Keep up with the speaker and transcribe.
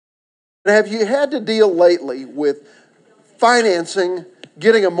Have you had to deal lately with financing,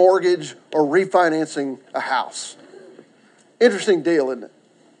 getting a mortgage, or refinancing a house? Interesting deal, isn't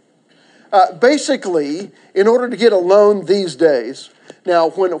it? Basically, in order to get a loan these days, now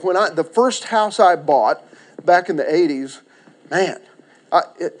the first house I bought back in the 80s, man,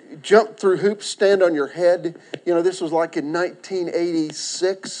 it jumped through hoops, stand on your head. You know, this was like in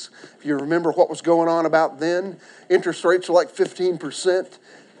 1986. If you remember what was going on about then, interest rates were like 15%.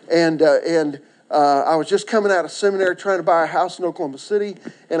 And I was just coming out of seminary trying to buy a house in Oklahoma City,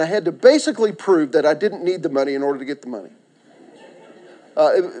 and I had to basically prove that I didn't need the money in order to get the money.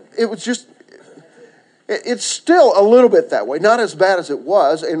 It was just, it's still a little bit that way, not as bad as it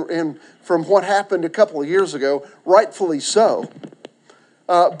was, and from what happened a couple of years ago, rightfully so.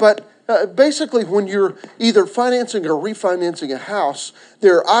 But basically, when you're either financing or refinancing a house,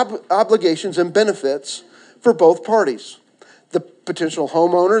 there are obligations and benefits for both parties. The potential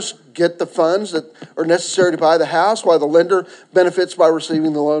homeowners get the funds that are necessary to buy the house, while the lender benefits by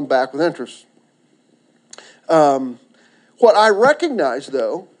receiving the loan back with interest. What I recognize,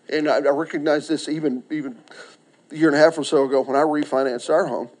 though, and I recognized this even a year and a half or so ago when I refinanced our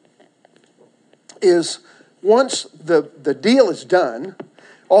home, is once the deal is done,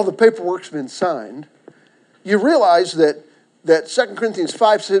 all the paperwork's been signed, you realize that 2 Corinthians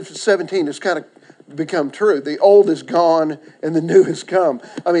 5:17 has kind of become true. The old is gone and the new has come.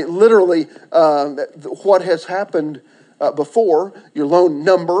 I mean, literally, what has happened before, your loan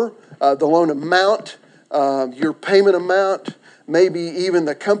number, the loan amount, your payment amount, maybe even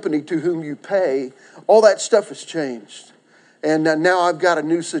the company to whom you pay, all that stuff has changed. And now I've got a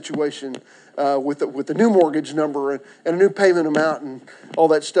new situation with the new mortgage number and a new payment amount and all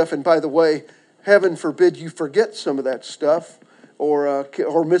that stuff. And by the way, heaven forbid you forget some of that stuff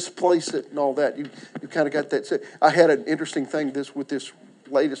or misplace it and all that. You kind of got that. I had an interesting thing with this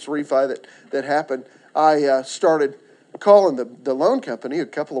latest refi that happened. I started calling the loan company a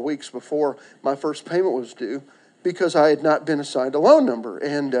couple of weeks before my first payment was due because I had not been assigned a loan number.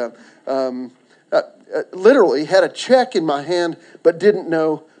 And literally had a check in my hand but didn't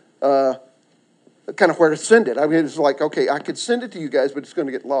know kind of where to send it. I mean, it was like, okay, I could send it to you guys, but it's going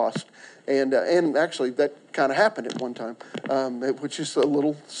to get lost. And actually, that kind of happened at one time, which is a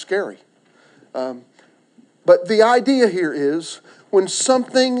little scary. But the idea here is when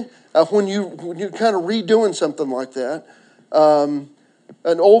something, when you're kind of redoing something like that, an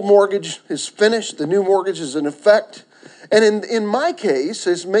old mortgage is finished, the new mortgage is in effect. And in my case,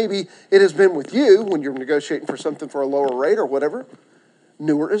 as maybe it has been with you when you're negotiating for something for a lower rate or whatever,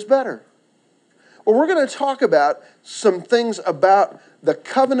 newer is better. Well, we're going to talk about some things about the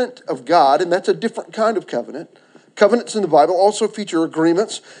covenant of God, and that's a different kind of covenant. Covenants in the Bible also feature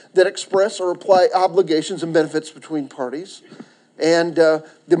agreements that express or apply obligations and benefits between parties. And the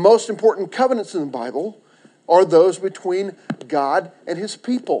most important covenants in the Bible are those between God and his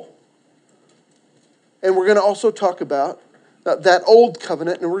people. And we're going to also talk about that old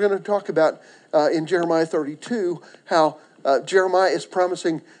covenant, and we're going to talk about in Jeremiah 32 how Jeremiah is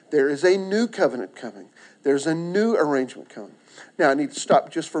promising there is a new covenant coming. There's a new arrangement coming. Now, I need to stop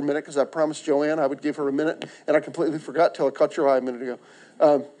just for a minute because I promised Joanne I would give her a minute, and I completely forgot till I caught your eye a minute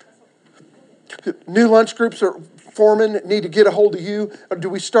ago. New lunch groups are forming, need to get a hold of you. Or do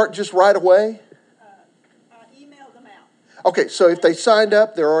we start just right away? I emailed them out. Okay, so if they signed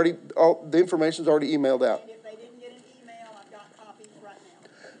up, the information's already emailed out. And if they didn't get an email, I've got copies right now.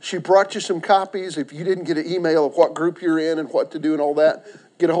 She brought you some copies. If you didn't get an email of what group you're in and what to do and all that,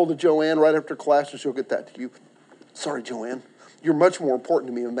 get a hold of Joanne right after class and she'll get that to you. Sorry, Joanne. You're much more important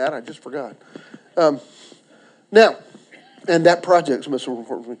to me than that. I just forgot. Now, and that project's much more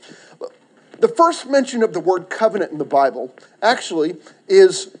important to me. The first mention of the word covenant in the Bible actually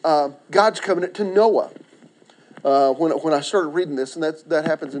is God's covenant to Noah. When I started reading this, and that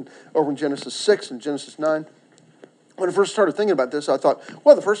happens over in Genesis 6 and Genesis 9. When I first started thinking about this, I thought,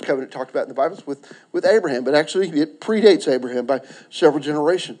 well, the first covenant talked about in the Bible is with Abraham, but actually it predates Abraham by several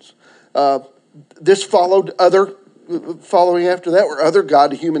generations. This following after that were other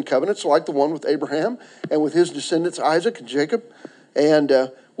God-to-human covenants, like the one with Abraham and with his descendants Isaac and Jacob,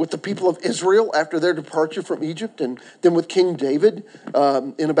 and with the people of Israel after their departure from Egypt, and then with King David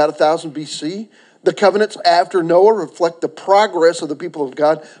in about 1000 BC. The covenants after Noah reflect the progress of the people of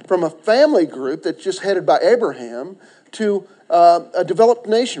God from a family group that's just headed by Abraham to a developed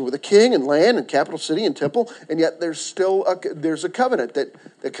nation with a king and land and capital city and temple, and yet there's a covenant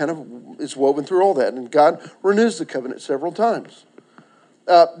that kind of is woven through all that, and God renews the covenant several times.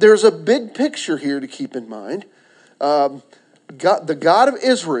 There's a big picture here to keep in mind. The God of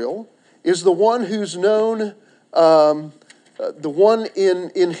Israel is the one who's known the one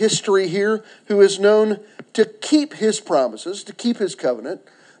in history here who is known to keep his promises, to keep his covenant.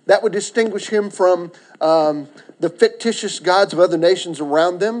 That would distinguish him from the fictitious gods of other nations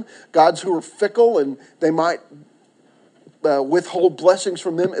around them, gods who are fickle and they might withhold blessings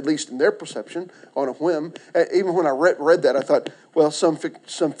from them, at least in their perception, on a whim. Even when I read that, I thought, well, some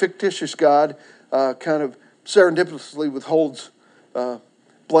fictitious god kind of serendipitously withholds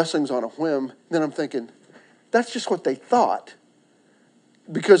blessings on a whim. Then I'm thinking, that's just what they thought.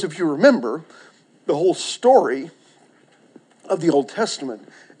 Because if you remember, the whole story of the Old Testament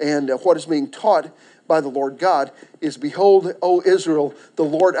and what is being taught by the Lord God is, behold, O Israel, the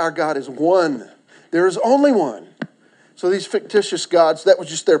Lord our God is one. There is only one. So these fictitious gods, that was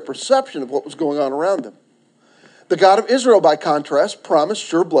just their perception of what was going on around them. The God of Israel, by contrast, promised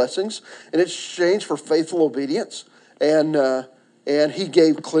sure blessings in exchange for faithful obedience, and he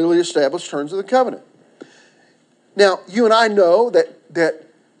gave clearly established terms of the covenant. Now, you and I know that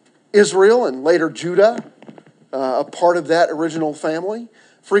Israel and later Judah, a part of that original family,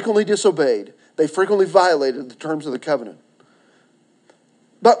 frequently disobeyed. They frequently violated the terms of the covenant.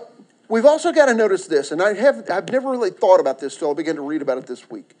 But we've also got to notice this, and I've never really thought about this until I began to read about it this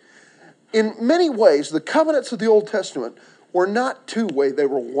week. In many ways, the covenants of the Old Testament were not two-way, they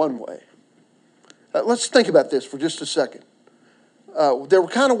were one-way. Let's think about this for just a second. They were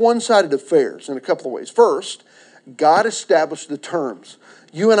kind of one-sided affairs in a couple of ways. First, God established the terms.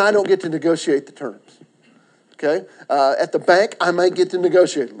 You and I don't get to negotiate the terms. Okay? At the bank, I might get to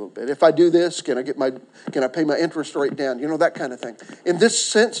negotiate a little bit. If I do this, can I pay my interest rate down? You know, that kind of thing. In this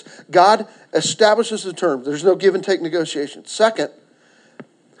sense, God establishes the terms. There's no give and take negotiation. Second,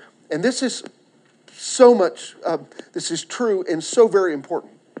 and this is so much, this is true and so very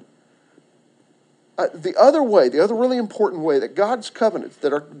important. The other really important way that God's covenants,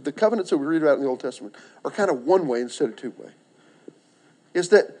 that are the covenants that we read about in the Old Testament, are kind of one way instead of two way, is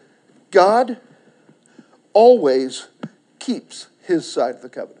that God always keeps his side of the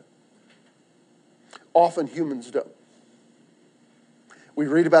covenant. Often humans don't. We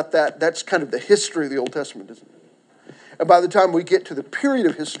read about that. That's kind of the history of the Old Testament, isn't it? And by the time we get to the period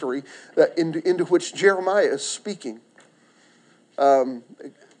of history that into which Jeremiah is speaking,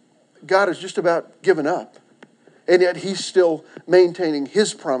 God has just about given up. And yet he's still maintaining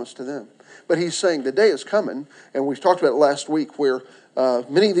his promise to them. But he's saying the day is coming, and we talked about it last week, where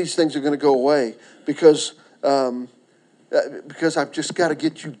many of these things are going to go away because I've just got to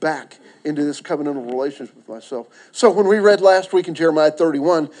get you back into this covenantal relationship with myself. So when we read last week in Jeremiah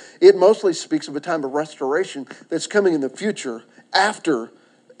 31, it mostly speaks of a time of restoration that's coming in the future after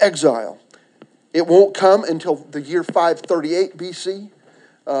exile. It won't come until the year 538 BC,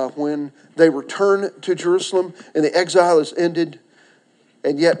 when they return to Jerusalem and the exile is ended.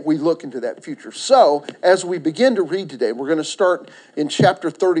 And yet we look into that future. So as we begin to read today, we're going to start in chapter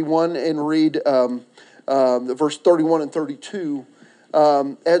 31 and read verse 31 and 32.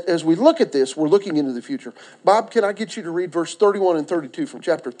 As we look at this, we're looking into the future. Bob, can I get you to read verse 31 and 32 from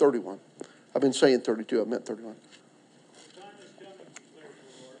chapter 31? I've been saying 32, I meant 31. The time is coming, declares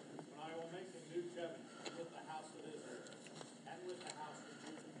the Lord, when I will make a new covenant with the house of Israel and with the house of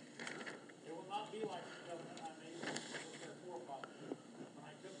Judah. It will not be like the covenant I made with their forefathers when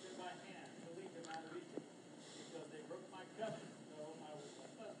I took them by hand to lead them out of Egypt, because they broke my covenant, though I was a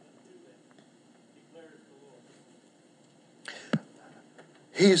husband to them, declares the Lord.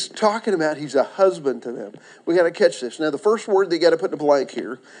 He's talking about he's a husband to them. We got to catch this. Now, the first word that you got to put in a blank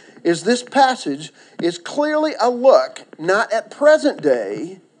here is this passage is clearly a look, not at present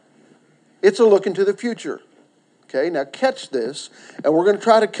day. It's a look into the future. Okay, now catch this. And we're going to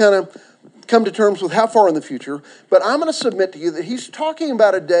try to kind of come to terms with how far in the future. But I'm going to submit to you that he's talking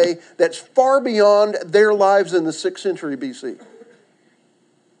about a day that's far beyond their lives in the 6th century BC.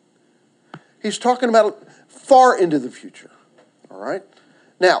 He's talking about far into the future. All right?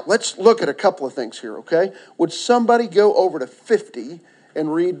 Now, let's look at a couple of things here, okay? Would somebody go over to 50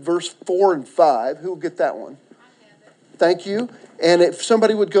 and read verse 4 and 5? Who will get that one? Thank you. And if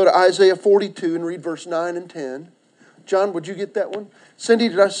somebody would go to Isaiah 42 and read verse 9 and 10. John, would you get that one? Cindy,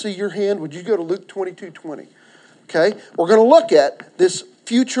 did I see your hand? Would you go to Luke 22:20? Okay? We're going to look at this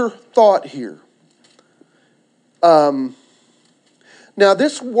future thought here. Now,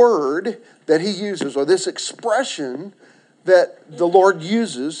 this word that he uses, or this expression that the Lord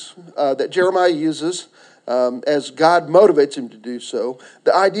uses, that Jeremiah uses, as God motivates him to do so,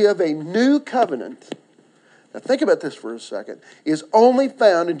 the idea of a new covenant, now think about this for a second, is only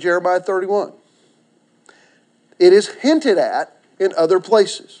found in Jeremiah 31. It is hinted at in other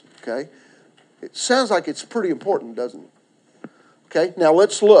places, okay? It sounds like it's pretty important, doesn't it? Okay, now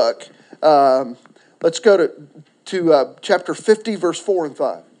let's look. Let's go to chapter 50, verse 4 and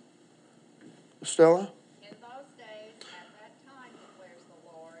 5. Stella? In those days, at that time, declares the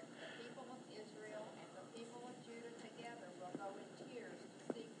Lord, the people of Israel and the people of Judah together will go in tears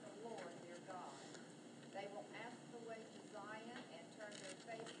to seek the Lord their God. They will ask the way to Zion and turn their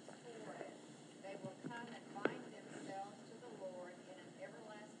faces toward it. They will come and bind themselves to the Lord in an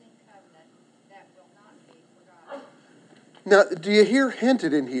everlasting covenant that will not be forgotten. Now, do you hear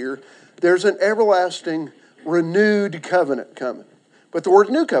hinted in here? There's an everlasting renewed covenant coming. But the word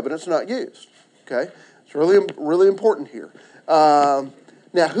new covenant's not used. Okay? It's really, really important here.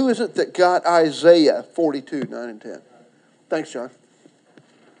 Now, who is it that got Isaiah 42, 9 and 10? Thanks, John.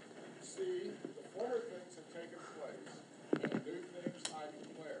 See, the former things have taken place, and new things I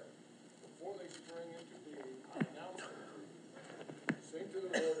declare. Before they spring into being, I announce them to you. Sing to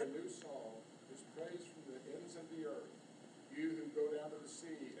the Lord a new song, his praise from the ends of the earth. You who go down to the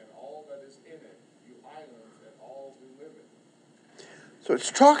sea and all that is in it, you islands and all who live in it. So it's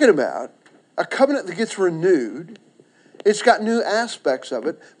talking about a covenant that gets renewed. It's got new aspects of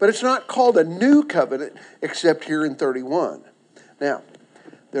it, but it's not called a new covenant except here in 31. Now,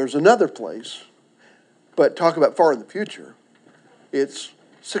 there's another place, but talk about far in the future. It's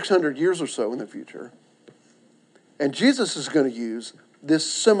 600 years or so in the future. And Jesus is going to use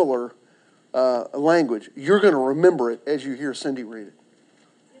this similar language. You're going to remember it as you hear Cindy read it.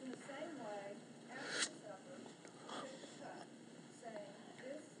 In the same way, after supper, took the cup, saying,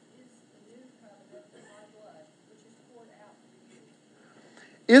 This is the new covenant in my blood, which is poured out for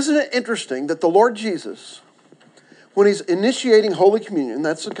you. Isn't it interesting that the Lord Jesus, when he's initiating Holy Communion,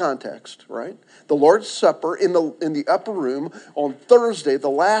 that's the context, right? The Lord's Supper in the upper room on Thursday, the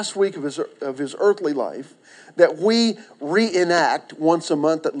last week of his earthly life, that we reenact once a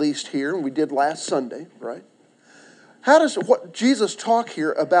month at least here, and we did last Sunday, right? How does what Jesus talk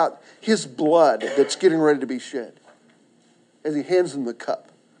here about his blood that's getting ready to be shed as he hands them the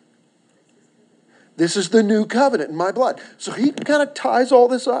cup? This is the new covenant in my blood. So he kind of ties all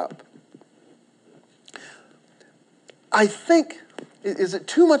this up. I think, is it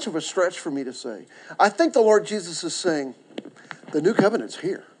too much of a stretch for me to say? I think the Lord Jesus is saying, the new covenant's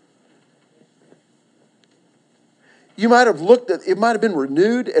here. You might have looked at, it might have been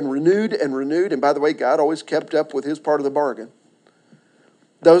renewed and renewed and renewed. And by the way, God always kept up with his part of the bargain.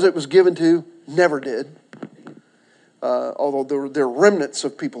 Those it was given to never did. Although there are remnants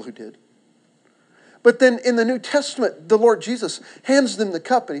of people who did. But then in the New Testament, the Lord Jesus hands them the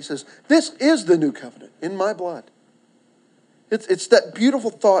cup and he says, this is the new covenant in my blood. It's that beautiful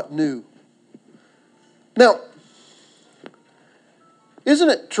thought, new. Now, isn't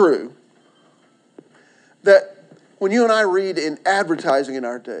it true that when you and I read in advertising in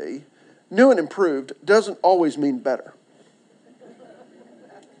our day, new and improved doesn't always mean better?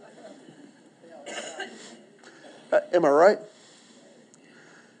 Am I right?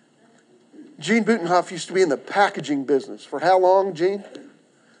 Gene Butenhoff used to be in the packaging business. For how long, Gene?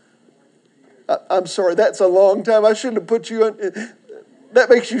 I'm sorry, that's a long time. I shouldn't have put you on. That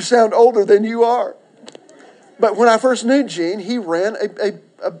makes you sound older than you are. But when I first knew Gene, he ran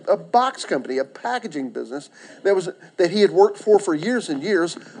a box company, a packaging business that he had worked for years and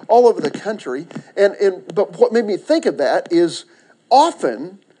years all over the country. But what made me think of that is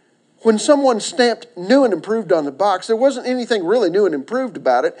often when someone stamped new and improved on the box, there wasn't anything really new and improved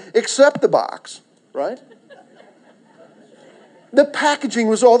about it except the box, right? The packaging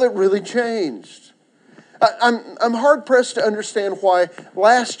was all that really changed. I'm hard-pressed to understand why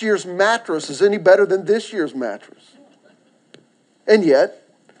last year's mattress is any better than this year's mattress. And yet,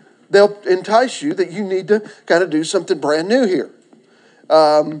 they'll entice you that you need to kind of do something brand new here.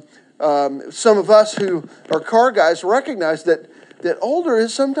 Some of us who are car guys recognize that older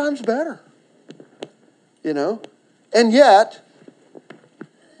is sometimes better. You know? And yet,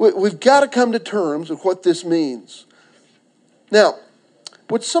 we've got to come to terms with what this means. Now,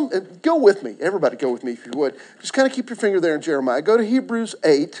 go with me. Everybody go with me if you would. Just kind of keep your finger there in Jeremiah. Go to Hebrews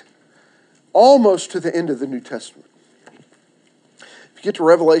 8, almost to the end of the New Testament. If you get to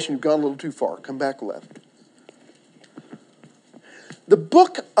Revelation, you've gone a little too far. Come back left. The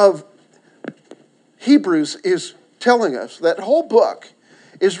book of Hebrews is telling us, that whole book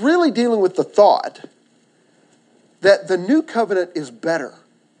is really dealing with the thought that the new covenant is better.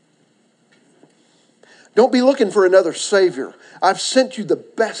 Don't be looking for another Savior. I've sent you the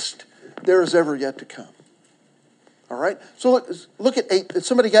best there is ever yet to come. All right? So look at 8.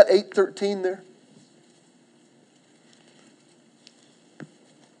 Somebody got 8:13 there?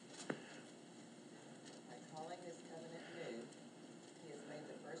 By calling this covenant new, he has made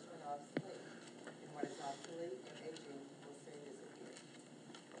the first one obsolete. And what is obsolete and aging will soon disappear.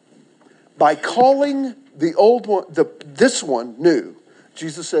 By calling the old one, this one, new.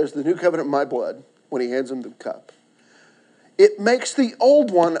 Jesus says, the new covenant in my blood, when he hands him the cup. It makes the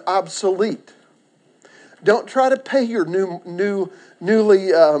old one obsolete. Don't try to pay your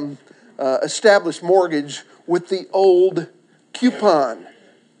newly established mortgage with the old coupon.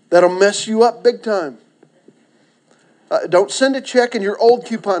 That'll mess you up big time. Don't send a check in your old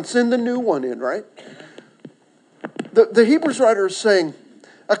coupon. Send the new one in, right? The Hebrews writer is saying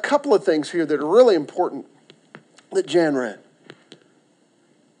a couple of things here that are really important that Jan read.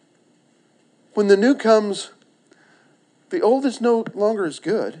 When the new comes, the old is no longer as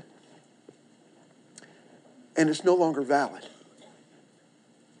good, and it's no longer valid.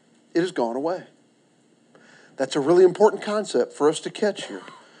 It has gone away. That's a really important concept for us to catch here.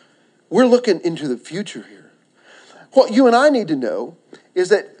 We're looking into the future here. What you and I need to know is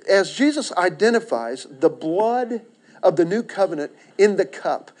that as Jesus identifies the blood of the new covenant in the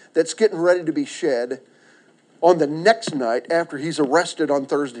cup that's getting ready to be shed on the next night after he's arrested on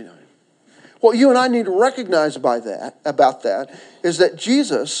Thursday night, what you and I need to recognize about that is that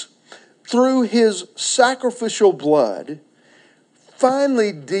Jesus, through his sacrificial blood,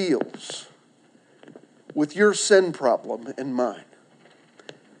 finally deals with your sin problem and mine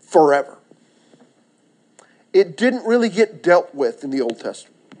forever. It didn't really get dealt with in the Old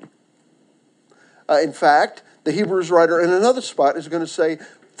Testament. In fact, the Hebrews writer in another spot is going to say,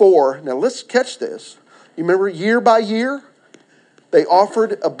 now let's catch this. You remember year by year, they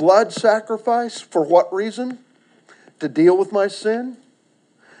offered a blood sacrifice for what reason? To deal with my sin.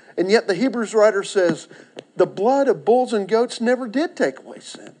 And yet the Hebrews writer says, the blood of bulls and goats never did take away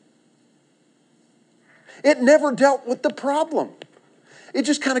sin. It never dealt with the problem. It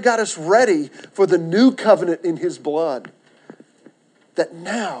just kind of got us ready for the new covenant in his blood that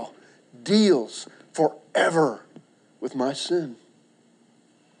now deals forever with my sin.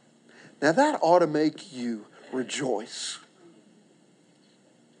 Now that ought to make you rejoice.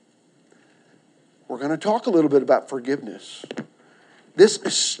 We're going to talk a little bit about forgiveness. This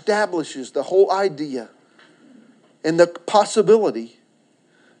establishes the whole idea and the possibility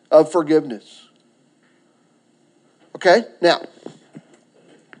of forgiveness. Okay? Now,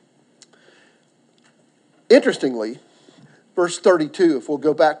 interestingly, verse 32, if we'll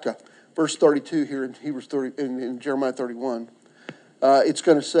go back to verse 32 here in Hebrews 30, in Jeremiah 31, it's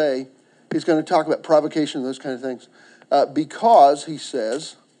going to say, he's going to talk about provocation and those kind of things. Because, he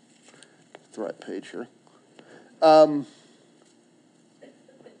says, the right page here.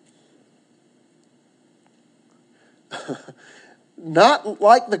 Not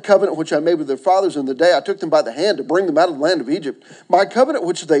like the covenant which I made with their fathers in the day I took them by the hand to bring them out of the land of Egypt, my covenant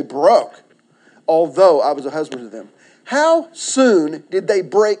which they broke, although I was a husband to them. How soon did they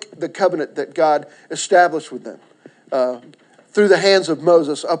break the covenant that God established with them through the hands of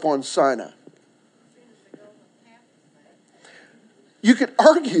Moses up on Sinai? You could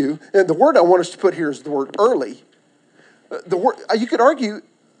argue, and the word I want us to put here is the word early. You could argue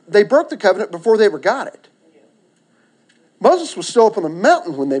they broke the covenant before they ever got it. Moses was still up on the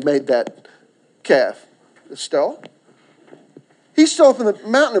mountain when they made that calf. Still. He's still up on the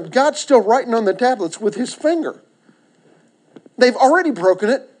mountain, and God's still writing on the tablets with his finger. They've already broken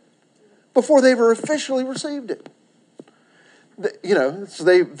it before they ever officially received it. So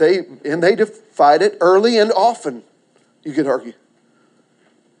they defied it early and often, you could argue.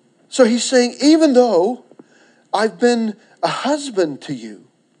 So he's saying, even though I've been a husband to you.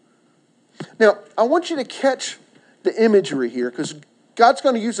 Now, I want you to catch the imagery here, because God's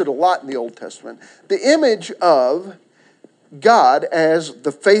going to use it a lot in the Old Testament. The image of God as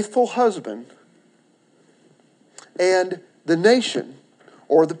the faithful husband and the nation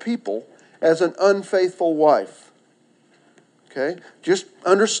or the people as an unfaithful wife. Okay? Just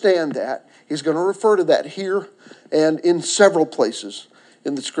understand that. He's going to refer to that here and in several places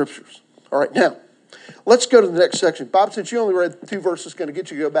in the Scriptures. All right, now, let's go to the next section. Bob, since you only read 2 verses, going to get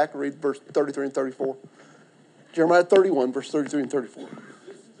you to go back and read verse 33 and 34. Jeremiah 31, verse 33 and 34.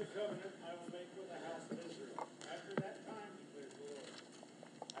 This is the covenant I will make with the house of Israel. After that time, declares the Lord,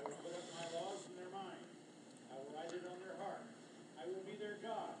 I will put up my laws in their mind. I will write it on their heart. I will be their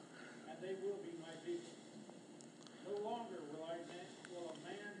God, and they will be my people. No longer will a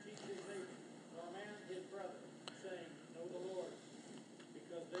man teach his neighbor, or a man his brother, saying, know the Lord,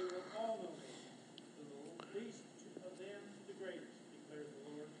 because they will all know me, from the least of them to the greatest, declares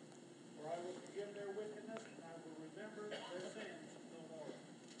the Lord. For I will forgive their wickedness, and I will remember their sins no more.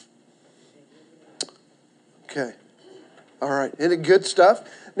 Okay. All right. Isn't it good stuff?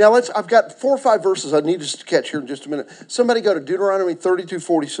 Now I've got 4 or 5 verses I need us to catch here in just a minute. Somebody go to Deuteronomy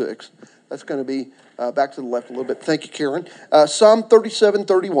 32:46. That's going to be back to the left a little bit. Thank you, Karen. Psalm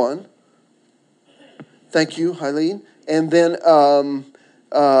 37:31. Thank you, Eileen. And then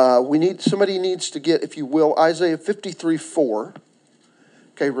somebody needs to get, if you will, Isaiah 53:4.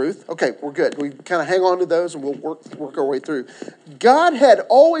 Okay, Ruth? Okay, we're good. We kind of hang on to those and we'll work our way through. God had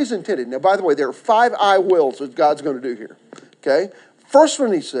always intended. Now, by the way, there are 5 I wills that God's going to do here. Okay? First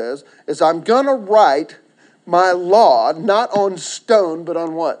one he says is, I'm going to write my law not on stone, but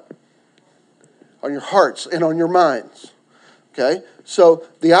on what? On your hearts and on your minds. Okay? So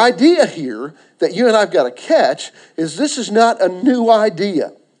the idea here that you and I've got to catch is this is not a new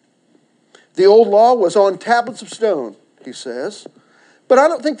idea. The old law was on tablets of stone, he says. But I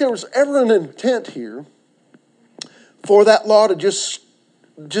don't think there was ever an intent here for that law to just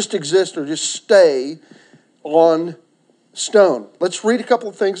exist or just stay on stone. Let's read a couple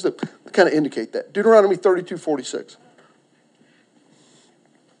of things that kind of indicate that. Deuteronomy 32:46.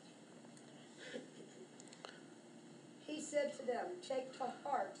 He said to them, take to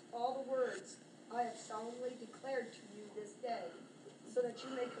heart all the words I have solemnly declared to you this day, so that you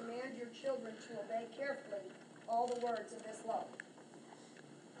may command your children to obey carefully all the words of this law.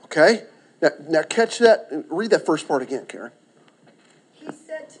 Okay? Now catch that. Read that first part again, Karen. He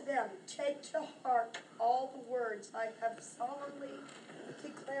said to them, take to heart all the words I have solemnly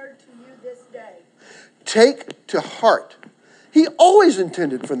declared to you this day. Take to heart. He always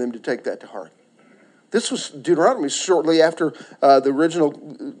intended for them to take that to heart. This was Deuteronomy shortly after the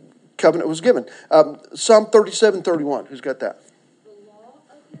original covenant was given. Psalm 37:31. Who's got that? The law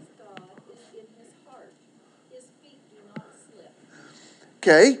of his God is in his heart. His feet do not slip.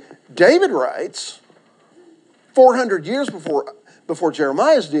 Okay, David writes, 400 years before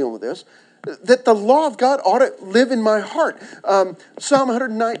Jeremiah is dealing with this, that the law of God ought to live in my heart. Psalm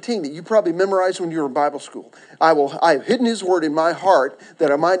 119 that you probably memorized when you were in Bible school. I have hidden his word in my heart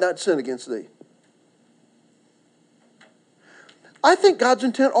that I might not sin against thee. I think God's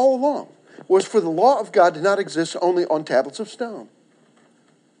intent all along was for the law of God to not exist only on tablets of stone.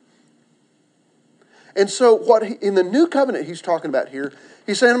 And so in the new covenant he's talking about here,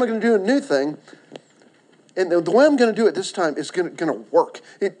 he's saying, I'm going to do a new thing. And the way I'm going to do it this time is going to work.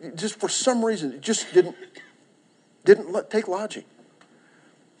 It just, for some reason, it just didn't take logic.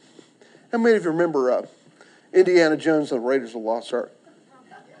 How many of you remember Indiana Jones and the Raiders of the Lost Ark?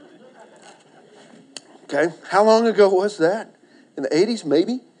 Okay, how long ago was that? In the 80s,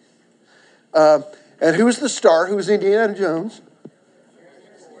 maybe? And who was the star? Who was Indiana Jones?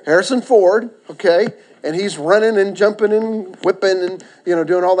 Harrison Ford, okay? And he's running and jumping and whipping and,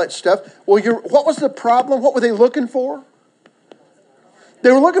 doing all that stuff. Well, what was the problem? What were they looking for?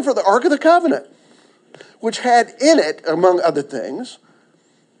 They were looking for the Ark of the Covenant, which had in it, among other things,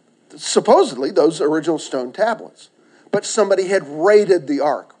 supposedly those original stone tablets. But somebody had raided the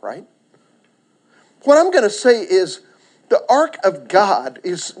Ark, right? What I'm going to say is the Ark of God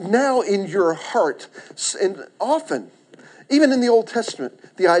is now in your heart. And often, even in the Old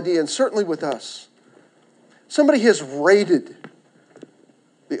Testament, the idea, and certainly with us, somebody has raided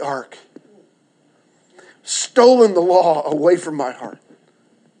the ark, stolen the law away from my heart.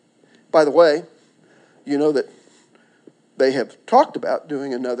 By the way, you know that they have talked about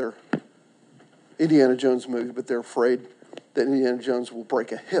doing another Indiana Jones movie, but they're afraid that Indiana Jones will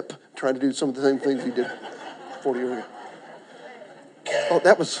break a hip trying to do some of the same things he did 40 years ago. Oh,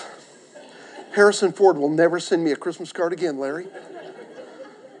 that was... Harrison Ford will never send me a Christmas card again, Larry.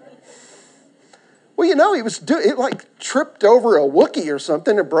 Well, he was tripped over a Wookiee or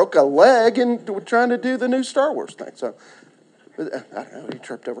something and broke a leg and was trying to do the new Star Wars thing. So, I don't know, he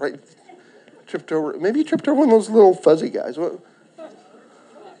tripped over. Maybe he tripped over one of those little fuzzy guys. What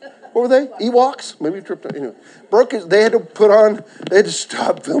were they? Ewoks? Maybe he tripped over. Anyway, they had to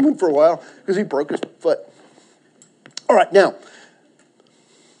stop filming for a while because he broke his foot. All right, now,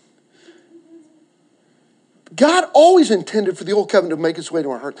 God always intended for the old covenant to make its way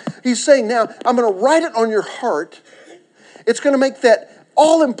to our heart. He's saying now, I'm going to write it on your heart. It's going to make that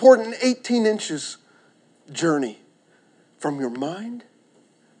all-important 18 inches journey from your mind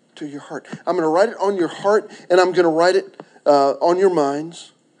to your heart. I'm going to write it on your heart, and I'm going to write it on your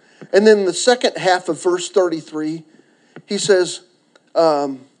minds. And then the second half of verse 33, he says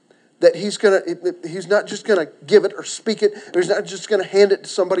that he's not just going to give it or speak it, or he's not just going to hand it to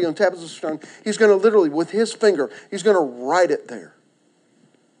somebody on tablets of stone. He's going to literally, with his finger, he's going to write it there.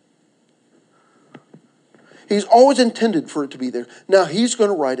 He's always intended for it to be there. Now he's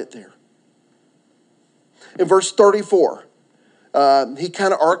going to write it there. In verse 34, he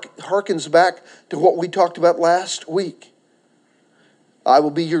kind of harkens back to what we talked about last week. I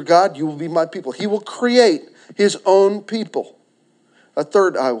will be your God, you will be my people. He will create his own people. A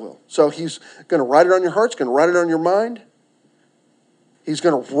third I will. So he's going to write it on your heart. He's going to write it on your mind. He's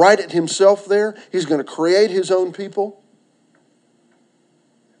going to write it himself there. He's going to create his own people.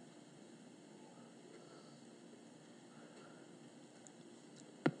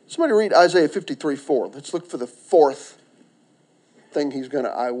 Somebody read Isaiah 53:4. Let's look for the fourth thing he's going to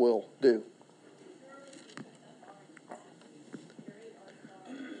I will do.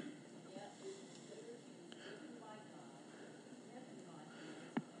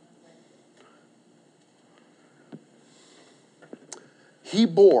 He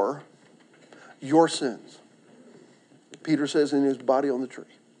bore your sins. Peter says in his body on the tree.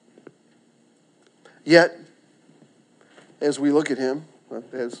 Yet, as we look at him,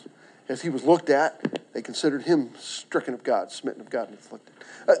 as he was looked at, they considered him stricken of God, smitten of God, and afflicted.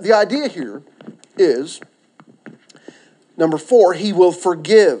 The idea here is, number 4, he will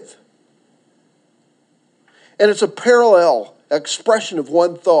forgive. And it's a parallel expression of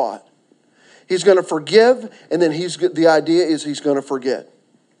one thought. He's going to forgive, and then the idea is he's going to forget.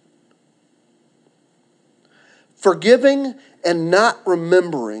 Forgiving and not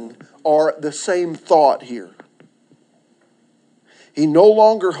remembering are the same thought here. He no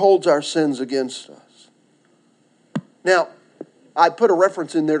longer holds our sins against us. Now, I put a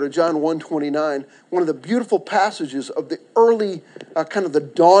reference in there to John 1:29, one of the beautiful passages of the early, kind of the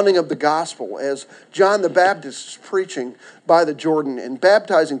dawning of the gospel, as John the Baptist is preaching by the Jordan and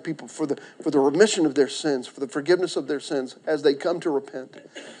baptizing people for the remission of their sins, for the forgiveness of their sins as they come to repent.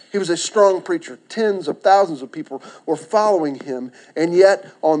 He was a strong preacher. Tens of thousands of people were following him. And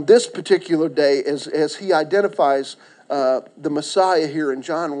yet, on this particular day, as he identifies the Messiah here in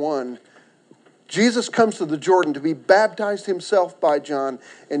John 1, Jesus comes to the Jordan to be baptized himself by John.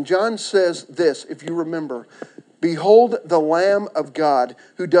 And John says this, if you remember, "Behold the Lamb of God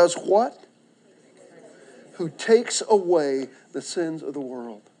who does what? Who takes away the sins of the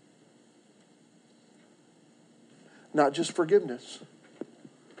world." Not just forgiveness,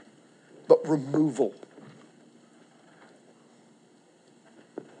 but removal.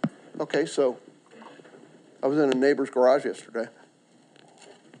 Okay, so I was in a neighbor's garage yesterday.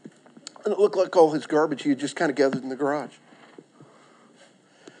 And it looked like all his garbage he had just kind of gathered in the garage.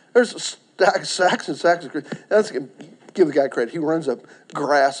 There's sacks and sacks of grass. Let's give the guy credit. He runs a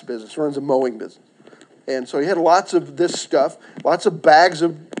grass business, runs a mowing business. And so he had lots of this stuff, lots of bags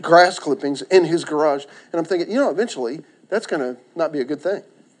of grass clippings in his garage. And I'm thinking, eventually that's going to not be a good thing.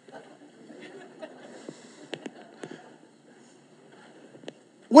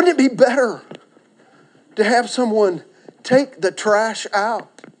 Wouldn't it be better to have someone take the trash out?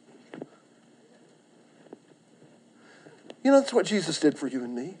 That's what Jesus did for you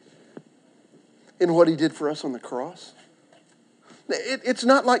and me. And what he did for us on the cross. It's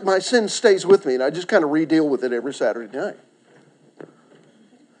not like my sin stays with me and I just kind of re-deal with it every Saturday night.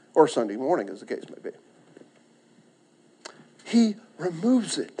 Or Sunday morning, as the case may be. He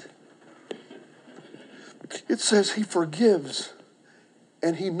removes it. It says he forgives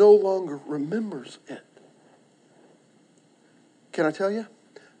and he no longer remembers it. Can I tell you?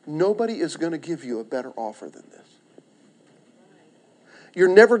 Nobody is going to give you a better offer than this. You're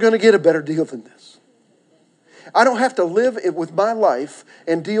never going to get a better deal than this. I don't have to live with my life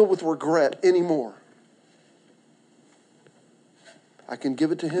and deal with regret anymore. I can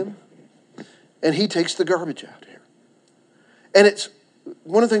give it to him, and he takes the garbage out here. And it's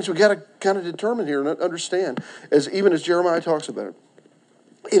one of the things we got to kind of determine here and understand, even as Jeremiah talks about it.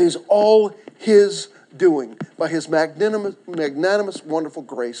 It is all his doing. By his magnanimous, wonderful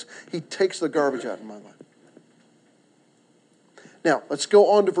grace, he takes the garbage out of my life. Now, let's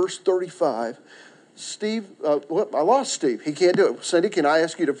go on to verse 35. Steve, I lost Steve. He can't do it. Cindy, can I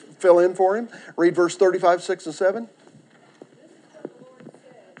ask you to fill in for him? Read verse 35, 6, and 7.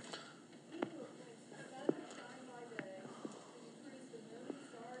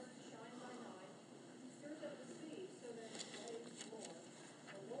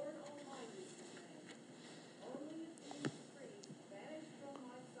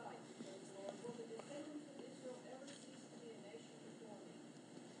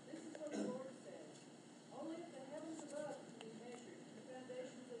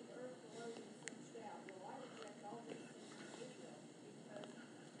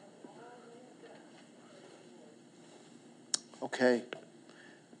 Okay.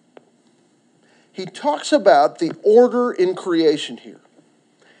 He talks about the order in creation here.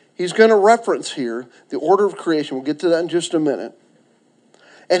 He's going to reference here the order of creation. We'll get to that in just a minute.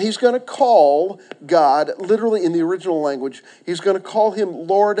 And he's going to call God, literally in the original language, he's going to call him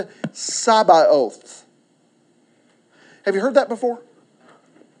Lord Sabaoth. Have you heard that before?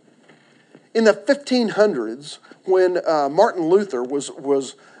 In the 1500s, when Martin Luther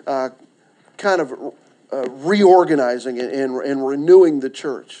was kind of reorganizing and renewing the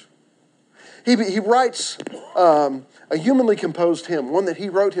church. He writes a humanly composed hymn, one that he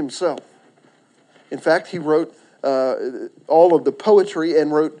wrote himself. In fact, he wrote all of the poetry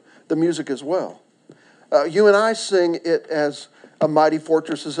and wrote the music as well. You and I sing it as "A Mighty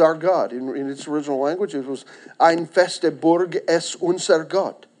Fortress is Our God." In its original language, it was "Ein feste Burg ist unser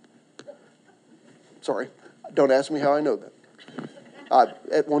Gott." Sorry, don't ask me how I know that.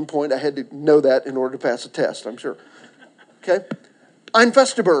 At one point, I had to know that in order to pass a test, I'm sure. Okay? Ein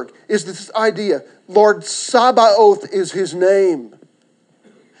feste Burg is this idea. Lord Sabaoth is his name.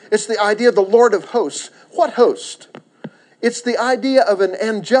 It's the idea of the Lord of hosts. What host? It's the idea of an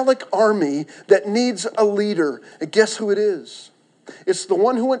angelic army that needs a leader. And guess who it is? It's the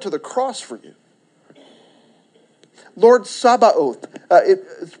one who went to the cross for you. Lord Sabaoth.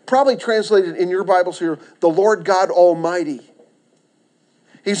 It's probably translated in your Bibles here, the Lord God Almighty.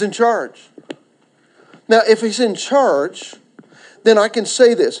 He's in charge. Now, if he's in charge, then I can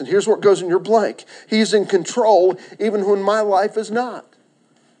say this, and here's what goes in your blank. He's in control even when my life is not.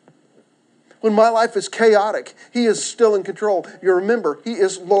 When my life is chaotic, he is still in control. You remember, he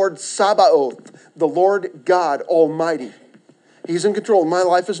is Lord Sabaoth, the Lord God Almighty. He's in control. My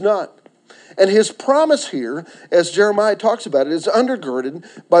life is not. And his promise here, as Jeremiah talks about it, is undergirded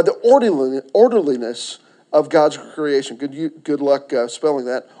by the orderliness of God's creation. Good luck spelling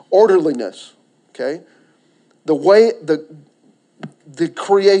that. Orderliness. Okay? The way the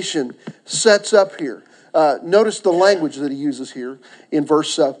creation sets up here. Notice the language that he uses here in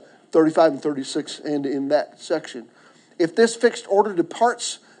verse 35 and 36 and in that section. If this fixed order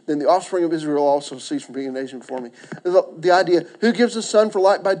departs, then the offspring of Israel also cease from being a nation before me. The idea, who gives the sun for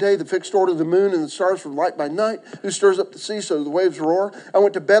light by day, the fixed order of the moon and the stars for light by night, who stirs up the sea so the waves roar. I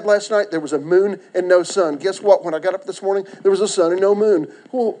went to bed last night, there was a moon and no sun. Guess what? When I got up this morning, there was a sun and no moon.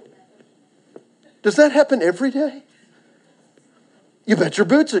 Well, does that happen every day? You bet your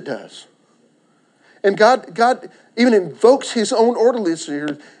boots it does. And God even invokes his own orderliness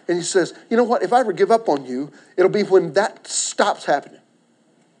here, and he says, you know what, if I ever give up on you, it'll be when that stops happening.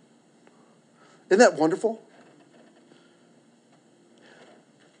 Isn't that wonderful?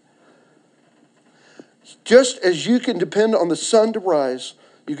 Just as you can depend on the sun to rise,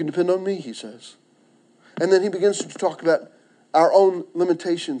 you can depend on me, he says. And then he begins to talk about our own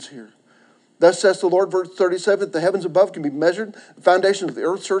limitations here. Thus says the Lord, verse 37, if the heavens above can be measured, the foundations of the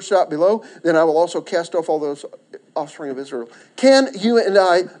earth searched out below, then I will also cast off all those offspring of Israel. Can you and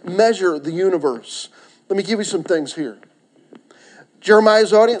I measure the universe? Let me give you some things here.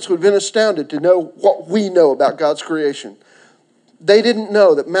 Jeremiah's audience would have been astounded to know what we know about God's creation. They didn't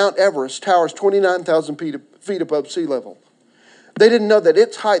know that Mount Everest towers 29,000 feet above sea level. They didn't know that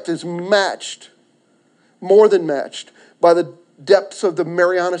its height is matched, more than matched, by the depths of the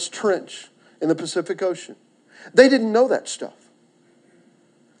Marianas Trench in the Pacific Ocean. They didn't know that stuff.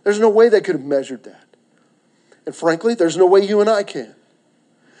 There's no way they could have measured that. And frankly, there's no way you and I can.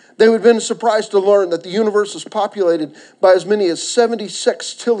 They would have been surprised to learn that the universe is populated by as many as 70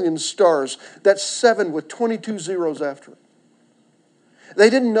 sextillion stars. That's 7 with 22 zeros after it.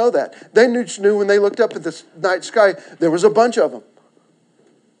 They didn't know that. They just knew when they looked up at the night sky, there was a bunch of them.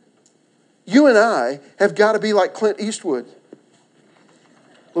 You and I have got to be like Clint Eastwood.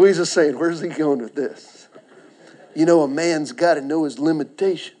 Louisa's saying, where's he going with this? You know, a man's got to know his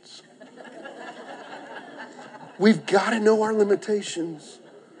limitations. We've got to know our limitations.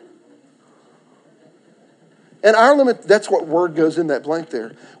 And that's what word goes in that blank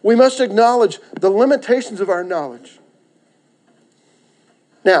there. We must acknowledge the limitations of our knowledge.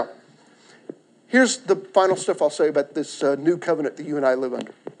 Now, here's the final stuff I'll say about this new covenant that you and I live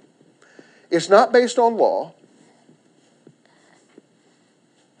under. It's not based on law.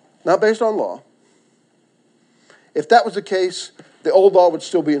 Not based on law. If that was the case, the old law would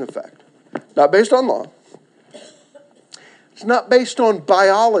still be in effect. Not based on law. It's not based on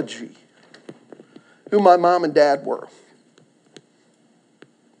biology, who my mom and dad were.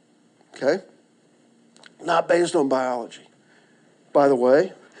 Okay? Not based on biology. By the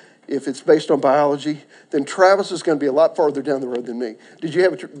way, if it's based on biology, then Travis is going to be a lot farther down the road than me. Did you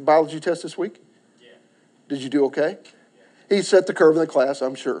have a biology test this week? Yeah. Did you do okay? Yeah. He set the curve in the class,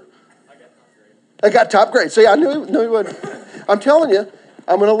 I'm sure. I got top grade. See, I knew he would. I'm telling you,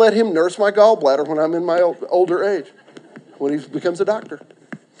 I'm going to let him nurse my gallbladder when I'm in my older age, when he becomes a doctor.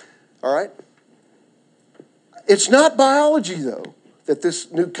 All right? It's not biology, though, that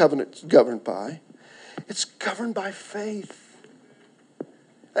this new covenant is governed by. It's governed by faith.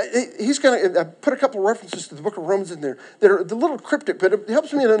 He's going to put a couple of references to the book of Romans in there that are a little cryptic, but it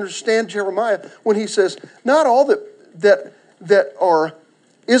helps me to understand Jeremiah when he says, not all that are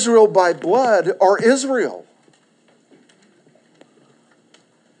Israel by blood are Israel.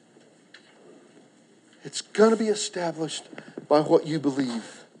 It's going to be established by what you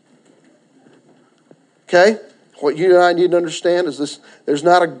believe. Okay? What you and I need to understand is this: there's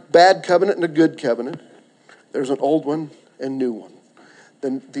not a bad covenant and a good covenant. There's an old one and new one.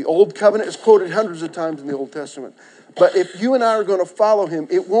 Then the old covenant is quoted hundreds of times in the Old Testament. But if you and I are going to follow him,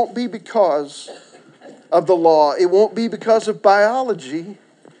 it won't be because of the law. It won't be because of biology.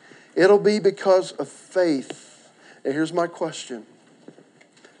 It'll be because of faith. And here's my question.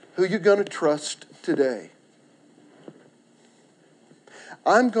 Who are you going to trust today?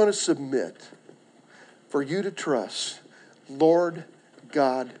 I'm going to submit for you to trust Lord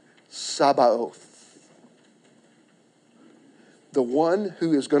God Sabaoth, the one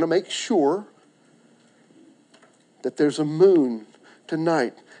who is going to make sure that there's a moon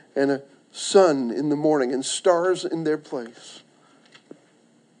tonight and a sun in the morning and stars in their place.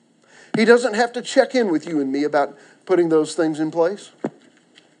 He doesn't have to check in with you and me about putting those things in place.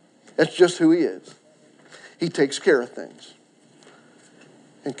 That's just who he is. He takes care of things.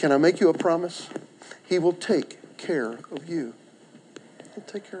 And can I make you a promise? He will take care of you. He'll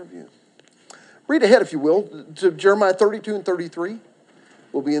take care of you. Read ahead, if you will, to Jeremiah 32 and 33.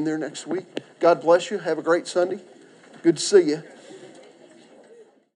 We'll be in there next week. God bless you. Have a great Sunday. Good to see you.